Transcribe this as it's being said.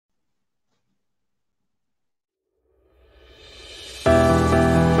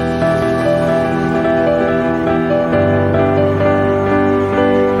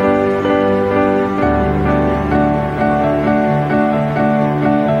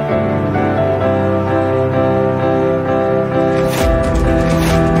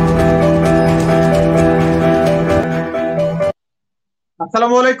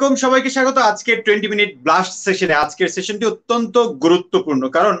সবাইকে স্বাগত আজকের 20 মিনিট ব্লাস্ট সেশনে। আজকের সেশনটি অত্যন্ত গুরুত্বপূর্ণ,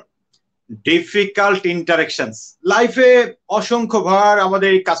 কারণ ডিফিকাল্ট ইন্টারেকশনস লাইফে অসংখ্যবার আমাদের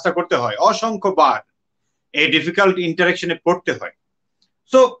এই কাজটা করতে হয়, অসংখ্যবার এই ডিফিকাল্ট ইন্টারেকশনে পড়তে হয়।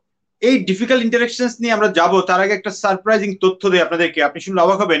 সো এই ডিফিকাল্ট ইন্টারেকশনস নিয়ে আমরা যাব। তার আগে একটা সারপ্রাইজিং তথ্য দেই আপনাদেরকে, আপনি শুনলে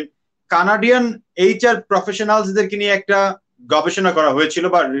অবাক হবেন। কানাডিয়ান এইচআর প্রফেশনালসদেরকে নিয়ে একটা গবেষণা করা হয়েছিল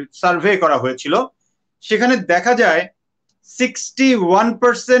বা সার্ভে করা হয়েছিল। সেখানে দেখা যায়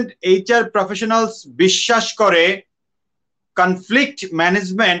 61% এইচআর প্রফেশনালস বিশ্বাস করে কনফ্লিক্ট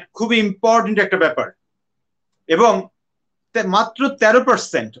ম্যানেজমেন্ট খুবই ইম্পর্টেন্ট একটা ব্যাপার, এবং মাত্র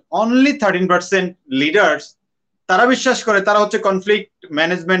 13%, অনলি 13% লিডার্স তারা বিশ্বাস করে তারা হচ্ছে কনফ্লিক্ট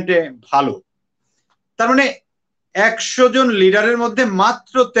ম্যানেজমেন্টে ভালো। তার মানে 100 জন লিডারের মধ্যে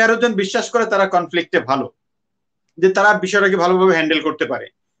মাত্র 13 জন বিশ্বাস করে তারা কনফ্লিক্টে ভালো, যে তারা বিষয়টাকে ভালোভাবে হ্যান্ডেল করতে পারে।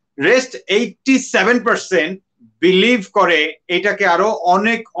 রেস্ট 87% বিলিভ করে এটাকে আরো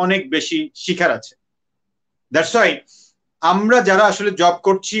অনেক অনেক বেশি শিখার আছে। দ্যাটস ওয়াই আমরা যারা আসলে জব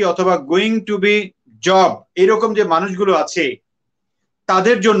করছি অথবা গোয়িং টু বি জব, এরকম যে মানুষগুলো আছে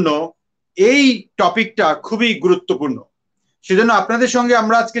তাদের জন্য এই টপিকটা খুবই গুরুত্বপূর্ণ। সেজন্য আপনাদের সঙ্গে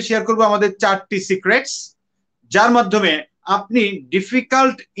আমরা আজকে শেয়ার করব আমাদের 4টি সিক্রেটস, যার মাধ্যমে আপনি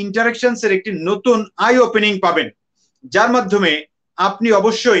ডিফিকাল্ট ইন্টারেকশনস এর একটি নতুন আই ওপেনিং পাবেন, যার মাধ্যমে আপনি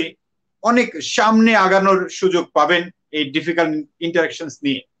অবশ্যই অনেক সামনে আগানোর সুযোগ পাবেন এই ডিফিকাল্ট ইন্টারেকশনস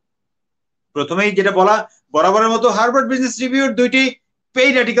নিয়ে। প্রথমেই যেটা বলা, বরাবরের মতো হার্ভার্ড বিজনেস রিভিউর 2টি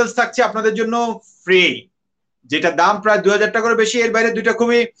পেইড আর্টিকেলস থাকছে আপনাদের জন্য ফ্রি, যেটা দাম প্রায় 2000 টাকা করে বেশি। এর বাইরে 2টা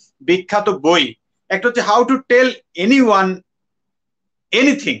খুবই বিখ্যাত বই, একটা হচ্ছে how to tell anyone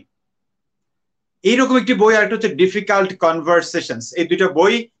anything, এইরকম একটি বই, আর একটা হচ্ছে ডিফিকাল্ট কনভারসেশনস। এই 2টা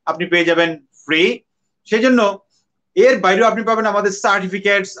বই আপনি পেয়ে যাবেন ফ্রি। সেই জন্য এর বাইরেও আপনি পাবেন আমাদের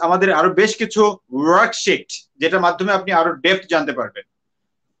সার্টিফিকেটস, আমাদের আরো বেশ কিছু ওয়ার্কশিট, যেটার মাধ্যমে আপনি আরো ডেপথ জানতে পারবেন।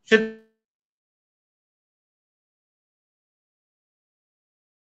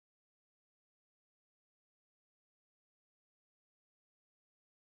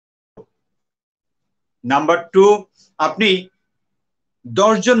 নাম্বার 2, আপনি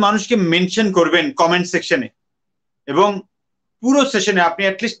 10 জন মানুষকে মেনশন করবেন কমেন্ট সেকশনে, এবং পুরো সেশনে আপনি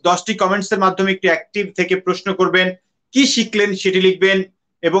অ্যাটলিস্ট 10টি কমেন্টস এর মাধ্যমে একটু অ্যাক্টিভ থেকে প্রশ্ন করবেন, কি শিখলেন সেটি লিখবেন,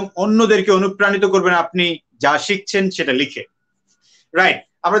 এবং অন্যদেরকে অনুপ্রাণিত করবেন আপনি যা শিখছেন সেটা লিখে। রাইট,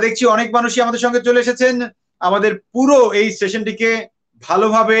 আমরা দেখছি অনেক মানুষই আমাদের সঙ্গে চলে এসেছেন। আমাদের পুরো এই সেশনটিকে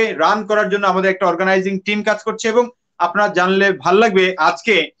ভালোভাবে রান করার জন্য আমাদের একটা অর্গানাইজিং টিম কাজ করছে, এবং আপনারা জানলে ভাল লাগবে,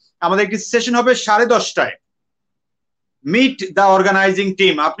 আজকে আমাদের একটি সেশন হবে 10:30টায়, মিট দা অর্গানাইজিং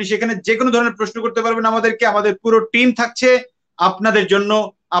টিম। আপনি সেখানে যে কোনো ধরনের প্রশ্ন করতে পারবেন আমাদেরকে, আমাদের পুরো টিম থাকছে আপনাদের জন্য।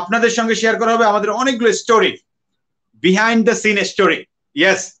 আপনাদের সঙ্গে শেয়ার করা হবে আমাদের অনেকগুলো story, behind the scene story.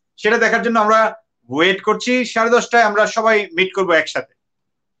 Yes, সেটা দেখার জন্য আমরা ওয়েট করছি। 10:30টায় আমরা সবাই মিট করবো একসাথে।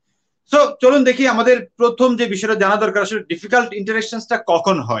 সো চলুন দেখি আমাদের প্রথম যে বিষয়টা জানা দরকার, আসলে ডিফিকাল্ট ইন্টারেকশনসটা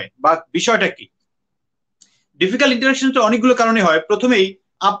কখন হয় বা বিষয়টা কি। ডিফিকাল্ট ইন্টারেকশনটা অনেকগুলো কারণে হয়। প্রথমেই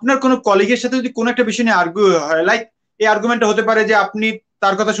আপনার কোনো কলিগের সাথে যদি কোনো একটা বিষয় নিয়ে আর্গুমেন্ট হয়, লাইক এই আর্গুমেন্টটা হতে পারে যে আপনি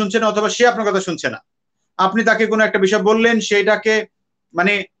তার কথা শুনছেন অথবা সে আপনার কথা শুনছে না। আপনি তাকে কোনো একটা বিষয় বললেন, সেটাকে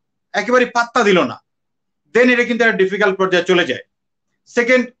মানে একেবারে পাত্তা দিল না, দেন এটা কিন্তু একটা ডিফিকাল্ট পর্যায়ে চলে যায়।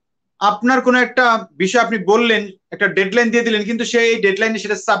 সেকেন্ড, আপনার কোনো একটা বিষয় আপনি বললেন, একটা ডেডলাইন দিয়ে দিলেন, কিন্তু সে এই ডেডলাইনে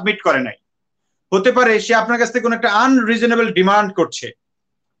সেটা সাবমিট করে নাই। হতে পারে সে আপনার কাছ থেকে কোনো একটা আনরিজনেবল ডিমান্ড করছে।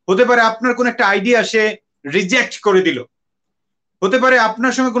 হতে পারে আপনার কোনো একটা আইডিয়া সে রিজেক্ট করে দিল। হতে পারে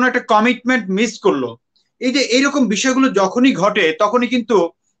আপনার সঙ্গে কোনো একটা কমিটমেন্ট মিস করলো। এই যে এইরকম বিষয়গুলো যখনই ঘটে, তখনই কিন্তু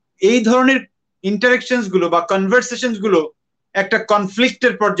এই ধরনের ইন্টারেকশনস গুলো বা কনভারসেশনস গুলো একটা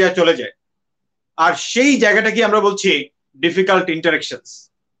কনফ্লিক্টের পর্যায়ে চলে যায়, আর সেই জায়গাটাকে আমরা বলছি ডিফিকাল্ট ইন্টারেকশনস।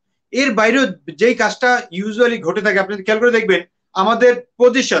 এর বাইরেও যেই কাজটা ইউজুয়ালি ঘটে থাকে, আপনি খেয়াল করে দেখবেন আমাদের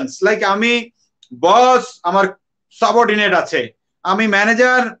পজিশনস, লাইক আমি বস, আমার সাবঅর্ডিনেট আছে, আমি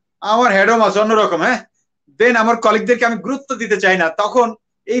ম্যানেজার, আমার হেডম আছে অন্যরকম, হ্যাঁ, দেন আমার কলিগদেরকে আমি গুরুত্ব দিতে চাই না। তখন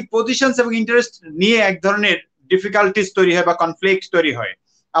এই পজিশনস এবং ইন্টারেস্ট নিয়ে এক ধরনের ডিফিকাল্টিস তৈরি হয় বা কনফ্লিক্ট তৈরি হয়।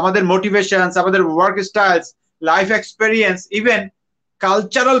 আমাদের মোটিভেশনস, আমাদের work styles, life experience, even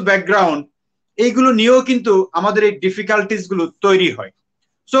cultural background, এইগুলো নিয়েও কিন্তু আমাদের এই ডিফিকাল্টিস গুলো তৈরি হয়।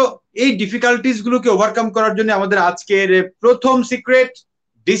 সো এই ডিফিকাল্টিস গুলোকে ওভারকাম করার জন্য আমাদের আজকের প্রথম secret,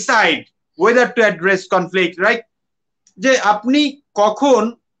 decide weather to address conflict. Right, যে আপনি কখন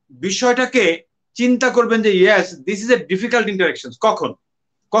বিষয়টাকে চিন্তা করবেন যে yes this is a difficult interaction, কখন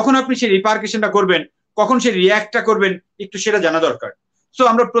কখন আপনি সেই রিপারকেশনটা করবেন, কখন সেই রিয়াক্টটা করবেন, একটু সেটা জানা দরকার। সো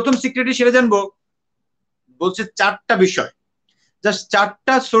আমরা প্রথম সিক্রেটই সেটা জানবো, বলছে 4টা বিষয়, জাস্ট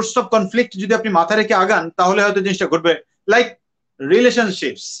 4টা সোর্স অফ কনফ্লিক্ট যদি আপনি মাথা রেখে আগান, তাহলে হয়তো জিনিসটা ঘটবে। লাইক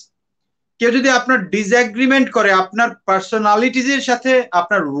রিলেশনশিপস, কেউ যদি আপনার ডিসএগ্রিমেন্ট করে আপনার পার্সোনালিটিজের সাথে,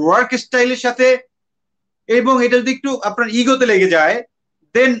 আপনার ওয়ার্ক স্টাইলের সাথে, এবং এটা যদি একটু আপনার ইগোতে লেগে যায়,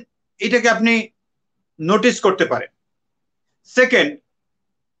 দেন এটাকে আপনি নোটিস করতে পারেন। সেকেন্ড,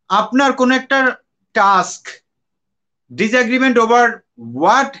 আপনার কোন একটা task disagreement over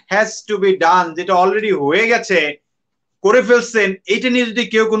what has to be done, যেটা অলরেডি হয়ে গেছে, করে ফেলছেন, এটা নিয়ে যদি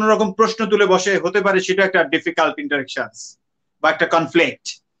কেউ কোনো রকম প্রশ্ন তুলে বসে, হতে পারে সেটা একটা ডিফিকাল্ট ইন্টারাকশন বা একটা কনফ্লিক্ট।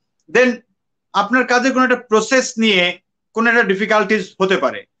 দেন আপনার কাজের কোনো একটা প্রসেস নিয়ে কোনো একটা ডিফিকাল্টিস হতে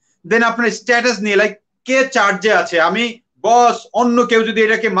পারে। দেন আপনার স্ট্যাটাস নিয়ে, লাইক কে চার্জে আছে, আমি, বস, অন্য কেউ যদি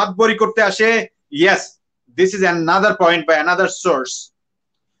এটাকে মাতবরি করতে আসে, yes, this is another point বা অ্যানাদার সোর্স।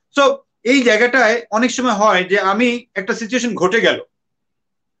 সো এই জায়গাটায় অনেক সময় হয় যে আমি একটা সিচুয়েশন ঘটে গেল,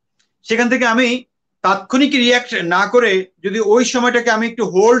 সেখান থেকে আমি তাৎক্ষণিক রিয়াক্ট না করে যদি ওই সময়টাকে আমি একটু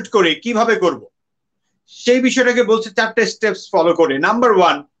হোল্ড করে কিভাবে করব, সেই বিষয়টাকে বলছে 4টে স্টেপস ফলো করে। নাম্বার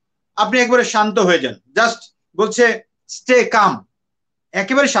 1, আপনি একবারে শান্ত হয়ে যান, জাস্ট বলছে স্টে কাম,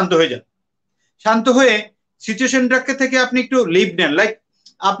 একেবারে শান্ত হয়ে যান। শান্ত হয়ে সিচুয়েশনটাকে থেকে আপনি একটু লিভ নেন, লাইক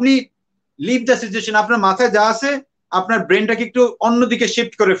আপনি লিভ দ্য সিচুয়েশন, আপনার মাথায় যা আছে আপনার ব্রেনটাকে একটু অন্যদিকে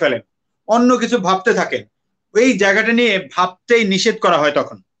শিফট করে ফেলেন, অন্য কিছু ভাবতে থাকেন। এই জায়গাটা নিয়ে ভাবতেই নিষেধ করা হয়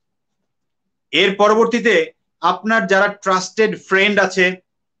তখন। এর পরবর্তীতে আপনার যারা ট্রাস্টেড ফ্রেন্ড আছে,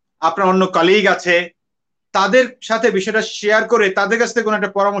 আপনার অন্য কলিগ আছে, তাদের সাথে বিষয়টা শেয়ার করে তাদের কাছ থেকে কোনো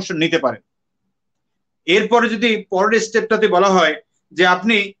একটা পরামর্শ নিতে পারেন। এরপরে যদি পরের স্টেপটাতে বলা হয় যে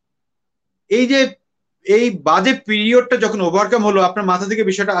আপনি এই যে এই বাজে পিরিয়ডটা যখন ওভারকাম হলো, আপনার মাথা থেকে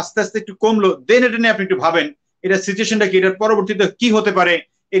বিষয়টা আস্তে আস্তে একটু কমলো, দেন এটা নিয়ে আপনি একটু ভাবেন এটা সিচুয়েশনটা কি, এটার পরবর্তীতে কি হতে পারে,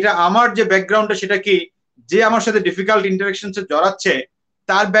 এটা আমার যে ব্যাকগ্রাউন্ডটা সেটা কি, যে আমার সাথে ডিফিকাল্ট ইন্টারাকশন জড়াচ্ছে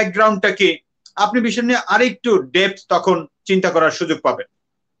তার ব্যাকগ্রাউন্ডটা কি, আপনি বিষয় নিয়ে আরেকটু ডেপথ তখন চিন্তা করার সুযোগ পাবেন।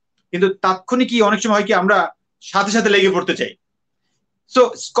 কিন্তু তাৎক্ষণিক কি অনেক সময় হয় কি আমরা সাথে সাথে লেগে পড়তে চাই। সো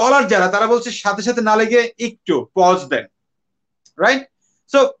স্কলার যারা, তারা বলছে সাথে সাথে না লেগে একটু পজ দেন, রাইট?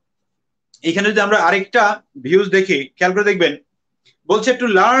 সো এখানে যদি আমরা আরেকটা ভিউজ দেখি, খেয়াল করে দেখবেন, বলছে to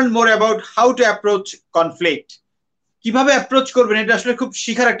learn more about how to approach conflict, কিভাবে অ্যাপ্রোচ করবেন, এটা আসলে খুব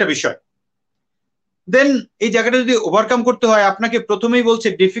শিখার একটা বিষয়। দেন এই জায়গাটা যদি ওভারকাম করতে হয়, আপনাকে প্রথমেই বলছে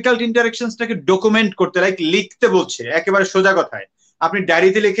ডিফিকাল্ট ইন্টারাকশনসটাকে ডকুমেন্ট করতে, লাইক লিখতে বলছে, একেবারে সোজা কথায়। আপনি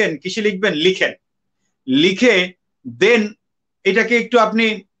ডায়েরিতে লেখেন, কিসে লিখবেন, লিখেন, লিখে দেন এটাকে একটু আপনি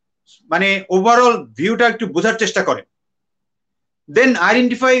মানে ওভারঅল ভিউটা একটু বোঝার চেষ্টা করেন। দেন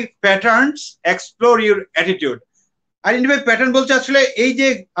identify patterns, explore your attitude. Identify pattern বলছে আসলে এই যে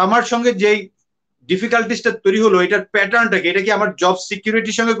আমার সঙ্গে যেই ডিফিকাল্টিসটা তৈরি হলো, এটার প্যাটার্নটাকে, এটা কি আমার জব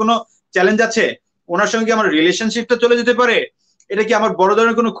সিকিউরিটির সঙ্গে কোনো চ্যালেঞ্জ আছে, ওনার সঙ্গে আমার রিলেশনশিপটা চলে যেতে পারে, এটা কি আমার বড়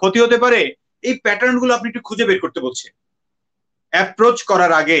ধরনের কোনো ক্ষতি হতে পারে, এই প্যাটার্ন গুলো আপনি একটু খুঁজে বের করতে বলছে অ্যাপ্রোচ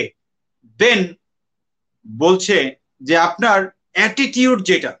করার আগে। দেন বলছে যে আপনার অ্যাটিটিউড,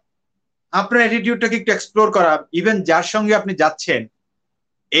 যেটা আপনার অ্যাটিটিউডটাকে একটু এক্সপ্লোর করা, ইভেন যার সঙ্গে আপনি যাচ্ছেন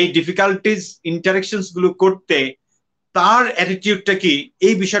এই ডিফিকাল্টিস ইন্টারাকশনস গুলো করতে, তার অ্যাটিটিউডটা কি,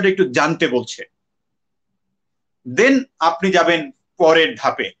 এই বিষয়টা একটু জানতে বলছে। দেন আপনি যাবেন পরের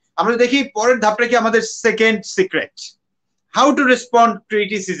ধাপে। আমরা দেখি পরের ধাপটা কি, আমাদের second secret, how to respond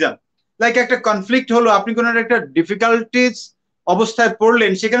criticism. Like একটা কনফ্লিক্ট হলো, আপনি কোনো একটা ডিফিকাল্টিস অবস্থায়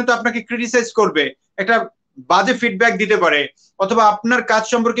পড়লেন, সেখানে তো আপনাকে ক্রিটিসাইজ করবে, একটা বাজে ফিডব্যাক দিতে পারে, অথবা আপনার কাজ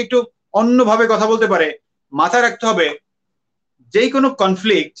সম্পর্কে একটু অন্যভাবে কথা বলতে পারে। মাথায় রাখতে হবে, যেই কোনো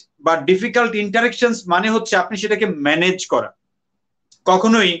কনফ্লিক্ট বা ডিফিকাল্ট ইন্টারাকশনস মানে হচ্ছে আপনি সেটাকে ম্যানেজ করা,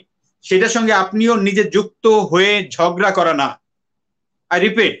 কখনোই সেটার সঙ্গে আপনিও নিজে যুক্ত হয়ে ঝগড়া করা না। I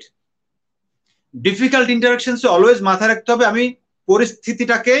repeat, difficult interactions always মাথায় রাখতে হবে আমি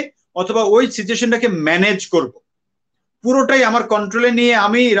পরিস্থিতিটাকে অথবা ওই সিচুয়েশনটাকে ম্যানেজ করব, পুরোটাই আমার কন্ট্রোলে নিয়ে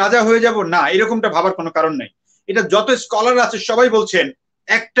আমি রাজা হয়ে যাব না, এরকমটা ভাবার কোনো কারণ নেই। এটা যত স্কলার আছে সবাই বলছেন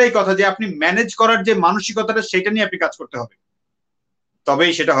একটাই কথা, যে আপনি ম্যানেজ করার যে মানসিকতাটা, সেটা নিয়ে আপনি কাজ করতে হবে,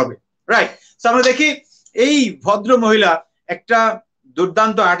 তবেই সেটা হবে, রাইট? আমরা দেখি এই ভদ্র মহিলা একটা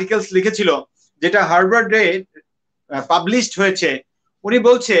দুর্দান্ত আর্টিকেলস লিখেছিল, যেটা হার্ভার্ডে পাবলিশড হয়েছে। উনি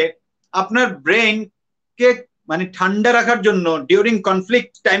বলছে আপনার ব্রেন কে মানে ঠান্ডা রাখার জন্য ডিউরিং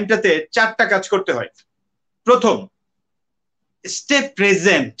কনফ্লিক্ট টাইমটাতে 4টা কাজ করতে হয়। প্রথম, স্টে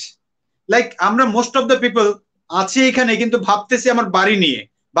প্রেজেন্ট। লাইক আমরা মোস্ট অফ দ্য পিপল আছি এখানে, কিন্তু ভাবতেছি আমার বাড়ি নিয়ে,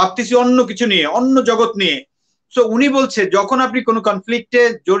 ভাবতেছি অন্য কিছু নিয়ে, অন্য জগৎ নিয়ে। সো উনি বলছে যখন আপনি কোনো কনফ্লিক্টে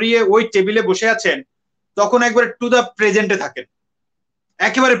জড়িয়ে ওই টেবিলে বসে আছেন, তখন একবার টু দা প্রেজেন্টে থাকেন,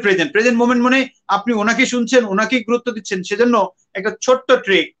 একেবারে প্রেজেন্ট, প্রেজেন্ট মোমেন্ট, মানে আপনি ওনাকে শুনছেন, ওনাকে গুরুত্ব দিচ্ছেন। সেজন্য একটা ছোট্ট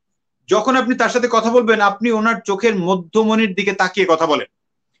ট্রিক, যখন আপনি তার সাথে কথা বলবেন, আপনি ওনার চোখের মধ্যমণির দিকে তাকিয়ে কথা বলেন।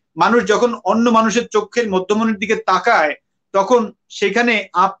 মানুষ যখন অন্য মানুষের চোখের মধ্যমণির দিকে তাকায়, তখন সেখানে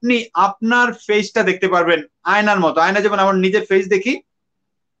আপনি আপনার ফেসটা দেখতে পারবেন আয়নার মতো। আয়না যেমন আমার নিজের ফেস দেখি,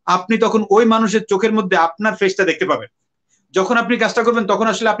 আপনি তখন ওই মানুষের চোখের মধ্যে আপনার ফেসটা দেখতে পাবেন। যখন আপনি কাজটা করবেন তখন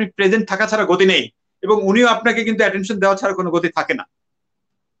আসলে আপনি প্রেজেন্ট থাকা ছাড়া গতি নেই, এবং উনিও আপনাকে কিন্তু অ্যাটেনশন দেওয়া ছাড়া কোনো গতি থাকে না।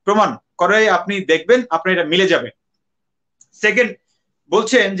 প্রমাণ করে আপনি দেখবেন আপনার এটা মিলে যাবে। সেকেন্ড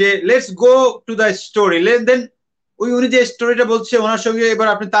বলছেন যে let's go to the story, দেন উনি যে স্টোরিটা বলছে ওনার সঙ্গে এবার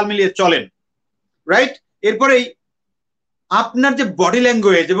আপনি তাল মিলিয়ে চলেন, রাইট? এরপরেই আপনার যে বডি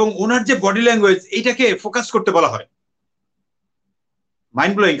ল্যাঙ্গুয়েজ এবং ওনার যে বডি ল্যাঙ্গুয়েজ, এইটাকে ফোকাস করতে বলা হয়।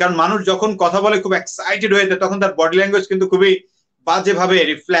 মাইন্ড ব্লোয়িং, কারণ মানুষ যখন কথা বলে খুব এক্সাইটেড হয়ে যায় তখন তার বডি ল্যাঙ্গুয়েজ কিন্তু খুবই বাজেভাবে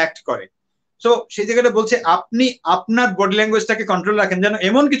রিফ্লেক্ট করে। সো সেই জায়গাটা বলছে আপনি আপনার বডি ল্যাঙ্গুয়েজটাকে কন্ট্রোল রাখেন, যেন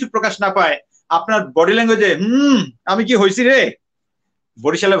এমন কিছু প্রকাশ না পায় আপনার বডি ল্যাঙ্গুয়েজে আমি কি হইছি রে,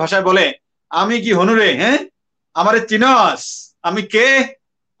 বরিশালের ভাষায় বলে আমি কি হনু রে, হ্যাঁ আমারে চিনস, আমি কে।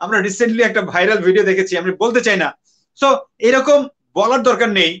 আমরা রিসেন্টলি একটা ভাইরাল ভিডিও দেখেছি, আমি বলতে চাই না। সো এরকম বলার দরকার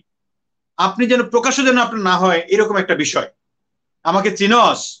নেই, আপনি যেন প্রকাশও যেন আপনার না হয় এরকম একটা বিষয়, আমাকে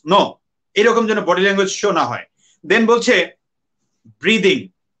চিনস নো, এরকম যেন বডি ল্যাঙ্গুয়েজ শো না হয়। দেন বলছে ব্রিদিং,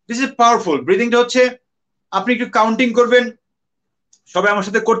 দিস ইজ পাওয়ারফুল। ব্রিদিংটা হচ্ছে আপনি একটু কাউন্টিং করবেন, সবাই আমার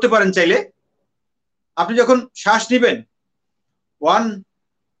সাথে করতে পারেন চাইলে। আপনি যখন শ্বাস নিবেন 1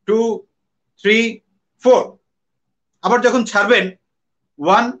 2 3 4, আবার যখন ছাড়বেন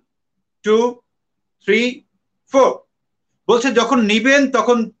 1 2 3 4। বলছে যখন নিবেন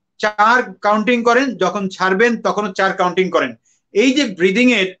তখন 4 কাউন্টিং করেন, যখন ছাড়বেন তখন 4 কাউন্টিং করেন। এই যে ব্রিদিং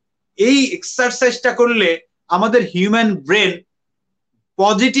এর এই এক্সারসাইজটা করলে আমাদের হিউম্যান ব্রেন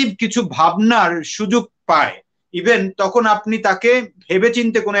পজিটিভ কিছু ভাবনার সুযোগ পায়, ইভেন তখন আপনি তাকে ভেবে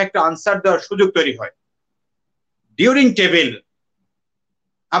চিন্তে কোনো একটা আনসার দেওয়ার সুযোগ তৈরি হয়। ডিউরিং টেবিল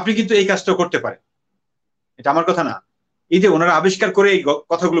আপনি কিন্তু এই কাজটা করতে পারেন, এটা আমার কথা না, এই যে ওনারা আবিষ্কার করে এই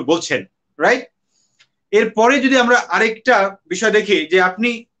কথাগুলো বলছেন, রাইট? এরপরে যদি আমরা আরেকটা বিষয় দেখি যে আপনি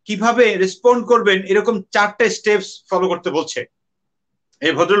কিভাবে রেসপন্ড করবেন, এরকম 4টে স্টেপস ফলো করতে বলছে।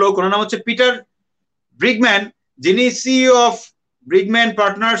 এই ভদ্রলোক, ওনার নাম হচ্ছে পিটার ব্রিগম্যান, যিনি CEO of ব্রিগম্যান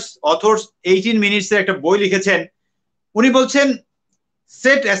partners, authors 18 minutes এর একটা বই লিখেছেন। উনি বলছেন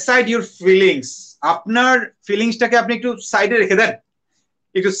সেট অ্যাসাইড ইউর ফিলিংস, আপনার ফিলিংসটাকে আপনি একটু সাইডে রেখে দেন,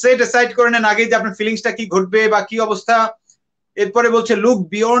 একটু সেট অ্যাসাইড করে নেন আগে যে আপনার ফিলিংসটা কি ঘটবে বা কি অবস্থা। এরপরে বলছে লুক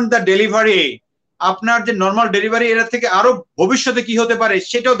বিয়ন্ড দ্য ডেলিভারি, আপনার যে নর্মাল ডেলিভারি এর থেকে আরো ভবিষ্যতে কি হতে পারে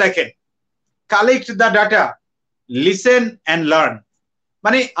সেটাও দেখেন। Collect the data, listen and learn,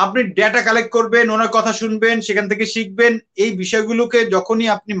 মানে আপনি ডেটা কালেক্ট করবেন, ওনার কথা শুনবেন, সেখান থেকে শিখবেন। এই বিষয়গুলোকে যখনই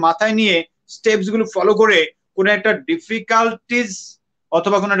আপনি মাথায় নিয়ে স্টেপস গুলো ফলো করে কোন একটা ডিফিকাল্টিস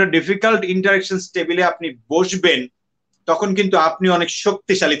অথবা কোন একটা ডিফিকাল্ট ইন্টারাকশন টেবিলে আপনি বসবেন, তখন কিন্তু আপনি অনেক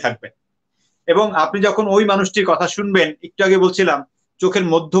শক্তিশালী থাকবেন। এবং আপনি যখন ওই মানুষটির কথা শুনবেন, একটু আগে বলছিলাম চোখের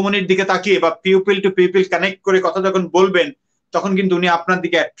মধ্যমণির দিকে তাকিয়ে বা পিউপিল টু পিউপিল কানেক্ট করে কথা যখন বলবেন, তখন কিন্তু উনি আপনার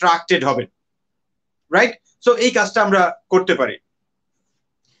দিকে অ্যাট্রাক্টেড হবেন, রাইট? সো এই কাজটা আমরা করতে পারি।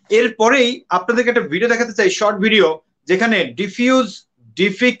 এরপরেই আপনাদেরকে একটা ভিডিও দেখাতে চাই, শর্ট ভিডিও, যেখানে ডিফিউজ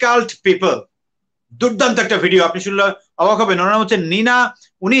ডিফিকাল্ট পিপল, দুর্দান্ত একটা ভিডিও, আপনি শুনলে অবাক হবেন। ওনার নাম হচ্ছে নিনা,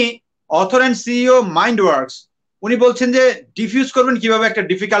 উনি author and CEO mind works. উনি বলছেন যে ডিফিউজ করবেন কিভাবে একটা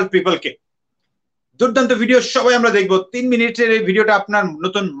ডিফিকাল্ট পিপলকে। দুর্দান্ত ভিডিও, সবাই আমরা দেখবো। 3 মিনিটের এই ভিডিওটা আপনার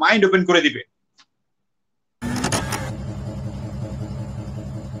নতুন মাইন্ড ওপেন করে দিবে।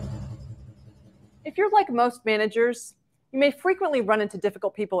 If you're like most managers, you may frequently run into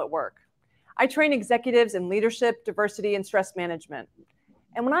difficult people at work. I train executives in leadership, diversity, and stress management.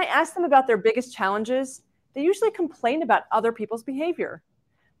 And when I ask them about their biggest challenges, they usually complain about other people's behavior.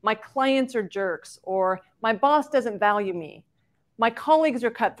 My clients are jerks, or my boss doesn't value me. My colleagues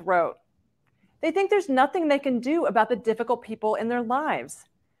are cutthroat. They think there's nothing they can do about the difficult people in their lives.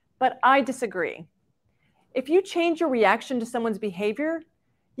 But I disagree. If you change your reaction to someone's behavior,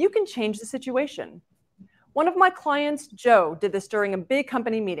 you can change the situation. One of my clients, Joe, did this during a big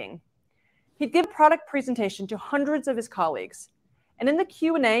company meeting. He'd give a product presentation to hundreds of his colleagues. And in the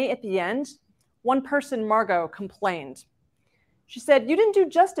Q&A at the end, one person, Margot, complained. She said, "You didn't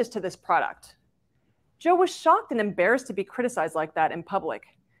do justice to this product." Joe was shocked and embarrassed to be criticized like that in public.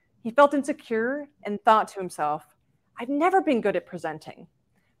 He felt insecure and thought to himself, "I've never been good at presenting."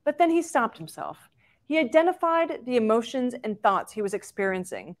 But then he stopped himself. He identified the emotions and thoughts he was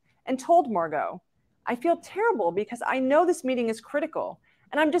experiencing and told Margot, "I feel terrible because I know this meeting is critical,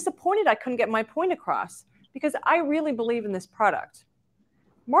 and I'm disappointed I couldn't get my point across because I really believe in this product."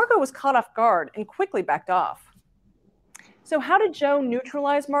 Margot was caught off guard and quickly backed off. So how did Joe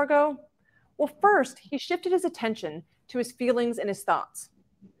neutralize Margot? Well, first, he shifted his attention to his feelings and his thoughts.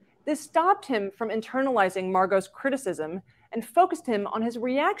 This stopped him from internalizing Margot's criticism and focused him on his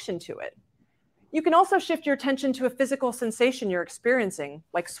reaction to it. You can also shift your attention to a physical sensation you're experiencing,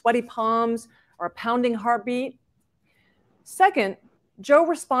 like sweaty palms or a pounding heartbeat. Second, Joe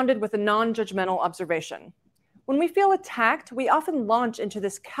responded with a non-judgmental observation. When we feel attacked, we often launch into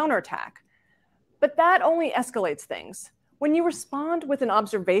this counterattack. But that only escalates things. When you respond with an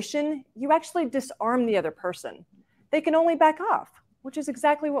observation, you actually disarm the other person. They can only back off, which is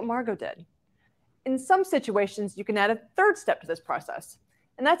exactly what Margot did. In some situations, you can add a third step to this process,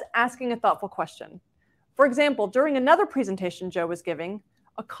 and that's asking a thoughtful question. For example, during another presentation Joe was giving,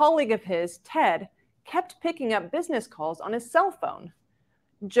 a colleague of his, Ted, kept picking up business calls on his cell phone.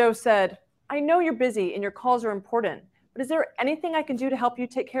 Joe said, "I know you're busy and your calls are important, but is there anything I can do to help you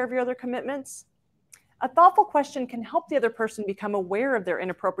take care of your other commitments?" A thoughtful question can help the other person become aware of their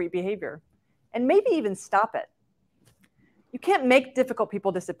inappropriate behavior and maybe even stop it. You can't make difficult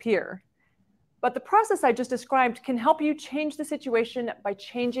people disappear, but the process I just described can help you change the situation by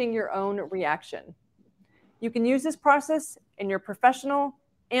changing your own reaction. You can use this process in your professional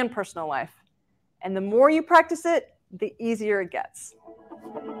and personal life. And the more you practice it, the easier it gets.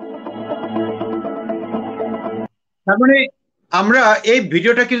 আমরা এই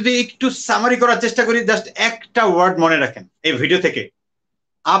ভিডিওটাকে যদি একটু summary করার চেষ্টা করি, just একটা word মনে রাখেন এই ভিডিও থেকে,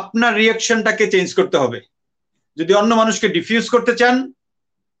 আপনার রিঅ্যাকশনটাকে চেঞ্জ করতে হবে। যদি অন্য মানুষকে ডিফিউজ করতে চান,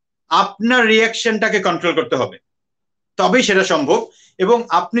 আপনার রিঅ্যাকশনটাকে কন্ট্রোল করতে হবে, তবেই সেটা সম্ভব। এবং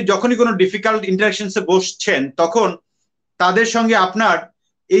আপনি যখনই কোনো ডিফিকাল্ট ইন্টারাকশনসে বসছেন, তখন তাদের সঙ্গে আপনার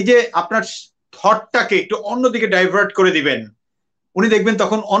এই যে আপনার থটটাকে একটু অন্যদিকে ডাইভার্ট করে দিবেন। উনি দেখবেন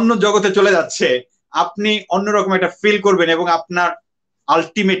তখন অন্য জগতে চলে যাচ্ছে, আপনি অন্যরকম একটা ফিল করবেন এবং আপনার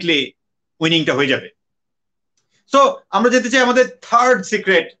আলটিমেটলি উইনিংটা হয়ে যাবে। সো আমরা যেতে চাই আমাদের থার্ড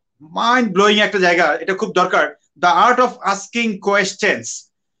সিক্রেট, মাইন্ড ব্লোয়িং একটা জায়গা, এটা খুব দরকার, the art of asking questions.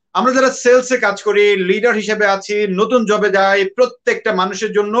 আমরা যারা সেলসে কাজ করি, লিডার হিসেবে আছি, নতুন জবে যাই, প্রত্যেকটা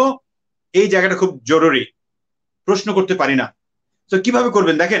মানুষের জন্য এই জায়গাটা খুব জরুরি। প্রশ্ন করতে পারি না, তো কিভাবে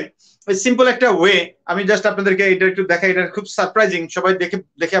করবেন দেখেন, সিম্পল একটা ওয়ে আমি জাস্ট আপনাদেরকে এটা একটু দেখাই, এটা খুব সারপ্রাইজিং, সবাই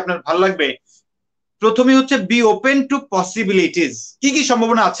দেখে আপনার ভালো লাগবে। প্রথমে হচ্ছে বি ওপেন টু পসিবিলিটিস, কি কি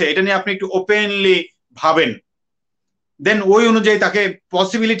সম্ভাবনা আছে এটা নিয়ে আপনি একটু ওপেনলি ভাবেন, দেন ওই অনুযায়ী তাকে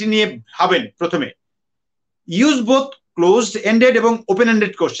পসিবিলিটি নিয়ে ভাবেন। প্রথমে ইউজ বোথ ক্লোজড এন্ডেড এবং ওপেন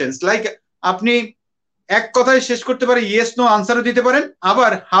এন্ডেড কোশ্চেন্স, লাইক আপনি এক কথায় শেষ করতে পারেন, ইয়েস নো আনসারও দিতে পারেন,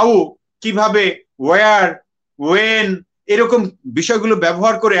 আবার হাউ, কিভাবে, ওয়্যার, ওয়েন, এরকম বিষয়গুলো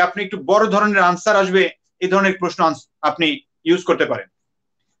ব্যবহার করে আপনি একটু বড় ধরনের আনসার আসবে, এই ধরনের প্রশ্ন আপনি ইউজ করতে পারেন।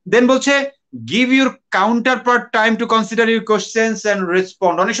 দেন বলছে give your counter part time to consider your questions and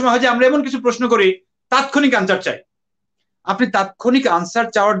respond. অনেক সময় হয় যে আমরা এমন কিছু প্রশ্ন করি, তাৎক্ষণিক আনসার চাই। আপনি তাৎক্ষণিক আনসার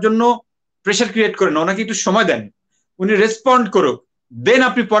চাওয়ার জন্য প্রেশার ক্রিয়েট করেন, ওনাকে একটু সময় দেন, উনি রেসপন্ড করুক, দেন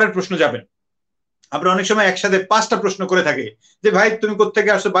আপনি পরের প্রশ্ন যাবেন। আমরা অনেক সময় একসাথে 5টা প্রশ্ন করে থাকি, যে ভাই তুমি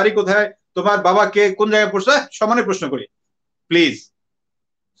কোত্থেকে আসছো, বাড়ি কোথায়, তোমার বাবা কে, কোন জায়গায় পড়ছো, সমানে প্রশ্ন করি। প্লিজ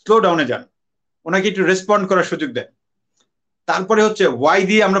স্লো ডাউনে যান, ওনাকে একটু রেসপন্ড করার সুযোগ দেন। তারপরে হচ্ছে ওয়াই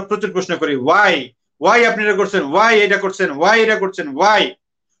দিয়ে আমরা প্রচুর প্রশ্ন করি, ওয়াই আপনি এটা করছেন, ওয়াই এটা করছেন, ওয়াই এটা করছেন,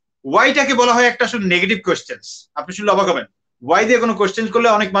 ওয়াইটাকে বলা হয় একটা আসলে নেগেটিভ কোয়েশ্চেন্স। আপনি শুনলে অবাক হবেন, ওয়াই দিয়ে কোনো কোয়েশ্চেন করলে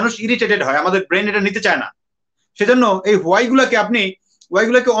অনেক মানুষ ইরিটেটেড হয়, আমাদের ব্রেন এটা নিতে চায় না। সেজন্য এই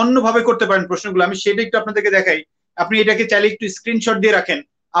ওয়াইগুলোকে অন্যভাবে করতে পারেন প্রশ্নগুলো, আমি সেটা একটু আপনাদেরকে দেখাই। আপনি এটাকে চাইলে একটু স্ক্রিনশট দিয়ে রাখেন,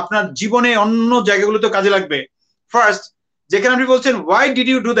 আপনার জীবনে অন্য জায়গাগুলোতে কাজে লাগবে। ফার্স্ট, যেখানে আপনি বলছেন why did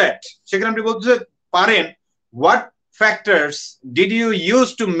you do that, সেখানে আপনি বলতে পারেন what factors did you use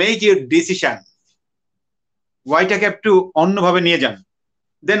to make your decision. ওয়াইটাকে একটু অন্যভাবে নিয়ে যান।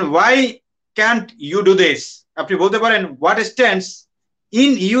 দেন Y can't you do this, আপনি বলতে পারেন what stands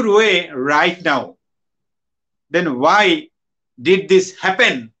in your way right now. Then why did this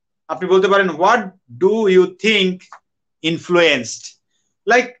happen, আপনি বলতে পারেন what do you think influenced.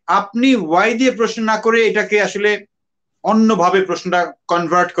 Like আপনি ওয়াই দিয়ে প্রশ্ন না করে এটাকে আসলে অন্যভাবে প্রশ্নটা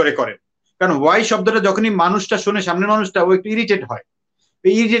কনভার্ট করে করেন। কারণ ওয়াই শব্দটা যখনই মানুষটা শোনে, সামনের মানুষটা, ও একটু ইরিটেট হয়,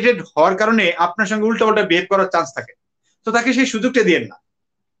 এই ইরিটেটেড হওয়ার কারণে আপনার সঙ্গে উল্টাপাল্টা বিহেভ করার চান্স থাকে, তো তাকে সেই সুযোগটা দিয়েন না,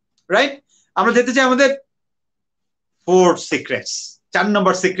 রাইট? আমরা যেতে চাই আমাদের 4th সিক্রেটস। 4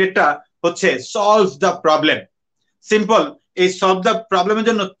 নম্বর সিক্রেটটা হচ্ছে সলভ দ্য প্রবলেম। সিম্পল, এই সলভ দ্য প্রবলেমের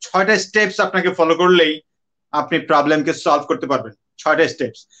জন্য 6টা স্টেপস আপনাকে ফলো করলেই আপনি প্রবলেমকে সলভ করতে পারবেন। 6টা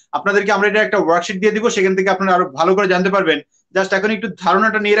স্টেপস আপনাদেরকে আমরা এটা একটা ওয়ার্কশিট দিয়ে দিব, সেখান থেকে আপনারা আরো ভালো করে জানতে পারবেন। জাস্ট এখন একটু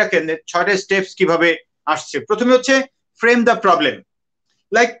ধারণাটা নিয়ে রাখেন 6টা স্টেপস কিভাবে আসছে। প্রথমে হচ্ছে ফ্রেম দ্য প্রবলেম,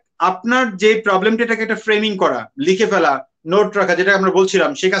 লাইক আপনার যে প্রবলেমটা, এটাকে একটা ফ্রেমিং করা, লিখে ফেলা, নোট রাখা, যেটা আমরা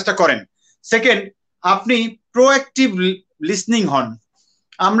বলছিলাম, সেই কাজটা করেন। সেকেন্ড, আপনি প্রোঅ্যাক্টিভ লিসনিং হন।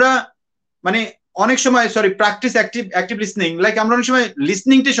 আমরা মানে অনেক সময় প্র্যাকটিস অ্যাক্টিভ লিসনিং, লাইক আমরা অনেক সময়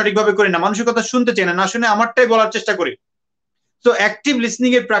লিসনিংটা সঠিকভাবে করি না, মানুষের কথা শুনতে চাই না, শুনে আমারটাই বলার চেষ্টা করি। তো অ্যাক্টিভ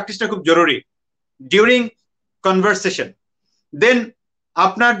লিসনিং এর প্র্যাকটিসটা খুব জরুরি ডিউরিং কনভারসেশন। দেন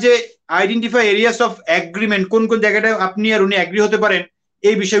আপনার যে আইডেন্টিফাই এরিয়াস অফ এগ্রিমেন্ট, কোন কোন জায়গাটায় আপনি আর উনি এগ্রি হতে পারেন,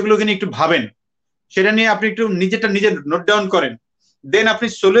 এই বিষয়গুলোকে নিয়ে একটু ভাবেন, সেটা নিয়ে আপনি একটু নিজেরটা নিজে নোট ডাউন করেন। দেন আপনি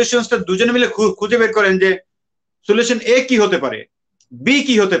সলিউশনসটা দুজনে মিলে খুঁজে বের করেন যে সলিউশন এ কি হতে পারে, বি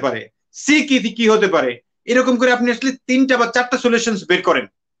কি হতে পারে, সি কি হতে পারে। এরকম করে আপনি আসলে 3টা বা 4টা সলিউশন বের করেন।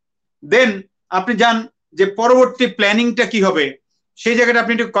 দেন আপনি যান যে পরবর্তী প্ল্যানিংটা কি হবে, সেই জায়গাটা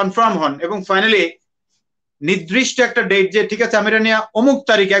আপনি একটু কনফার্ম হন, এবং ফাইনালি নির্দিষ্ট একটা ডেট যে ঠিক আছে আমি এটা নিয়ে অমুক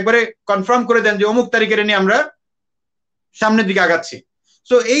তারিখ একবারে কনফার্ম করে দেন যে অমুক তারিখে নিয়ে আমরা সামনের দিকে আগাচ্ছি।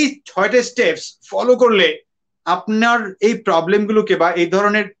 সো এই 6টা স্টেপস ফলো করলে আপনার এই প্রবলেমগুলোকে বা এই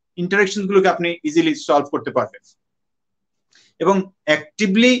ধরনের ইন্টারাকশন গুলোকে আপনি ইজিলি সলভ করতে পারবেন। এবং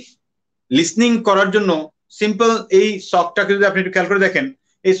অ্যাক্টিভলি লিসনিং করার জন্য সিম্পল এই শখটাকে যদি আপনি একটু খেয়াল করে দেখেন,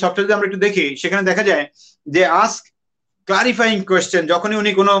 এই শখটা যদি আমরা একটু দেখি, সেখানে দেখা যায় যে আস্ক ক্লারিফাইং কোয়েশ্চেন। যখনই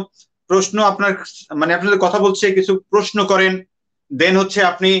উনি কোনো প্রশ্ন আপনার মানে আপনাদের কথা বলছে, কিছু প্রশ্ন করেন, দেন হচ্ছে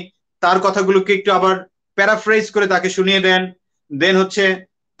আপনি তার কথাগুলোকে একটু আবার প্যারাফ্রেজ করে তাকে শুনিয়ে দেন। দেন হচ্ছে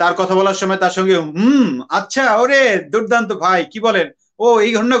তার কথা বলার সময় তার সঙ্গে আচ্ছা, ওরে দুর্দান্ত ভাই, কি বলেন, ও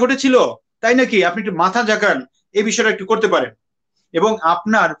এই ঘটনা ঘটেছিল তাই নাকি, আপনি একটু মাথা ঝাঁকান, এই বিষয়টা একটু করতে পারেন, এবং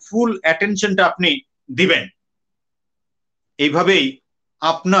আপনার ফুল অ্যাটেনশনটা আপনি দিবেন। এইভাবেই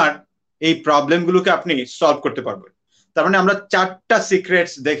আপনার এই প্রবলেমগুলোকে আপনি সলভ করতে পারবেন। তার মানে আমরা 4টা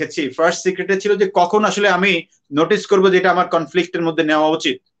সিক্রেটস দেখেছি। ফার্স্ট সিক্রেটে ছিল যে কখন আসলে আমি নোটিস করবো যে এটা আমার কনফ্লিক্টের মধ্যে নেওয়া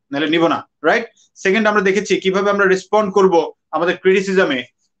উচিত, নাহলে নিব না, রাইট? সেকেন্ড আমরা দেখেছি কিভাবে আমরা রেসপন্ড করব আমাদের ক্রিটিসিজমে।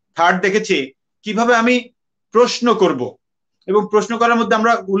 থার্ড দেখেছি কিভাবে আমি প্রশ্ন করব, এবং প্রশ্ন করার মধ্যে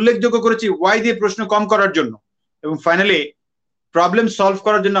আমরা উল্লেখযোগ্য করেছি ওয়াই দিয়ে প্রশ্ন কম করার জন্য। এবং ফাইনালি প্রবলেম সলভ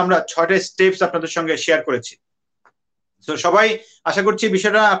করার জন্য আমরা 6টা স্টেপস আপনাদের সঙ্গে শেয়ার করেছি। তো সবাই আশা করছি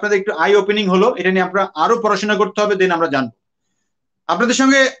বিষয়টা আপনাদের একটু আই ওপেনিং হলো। এটা নিয়ে আমরা আরো পড়াশোনা করতে হবে, দেন আমরা জানবো। আপনাদের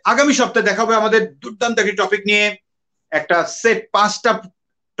সঙ্গে আগামী সপ্তাহে দেখা হবে আমাদের দুর্দান্ত একটি টপিক নিয়ে, একটা সেট 5টা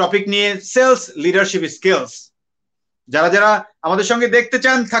টপিক নিয়ে, সেলস লিডারশিপ স্কিলস। যারা যারা আমাদের সঙ্গে দেখতে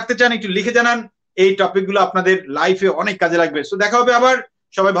চান, থাকতে চান, একটু লিখে জানান, এই টপিকগুলো আপনাদের লাইফে অনেক কাজে লাগবে। সো দেখা হবে আবার,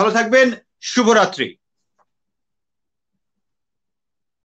 সবাই ভালো থাকবেন, শুভরাত্রি।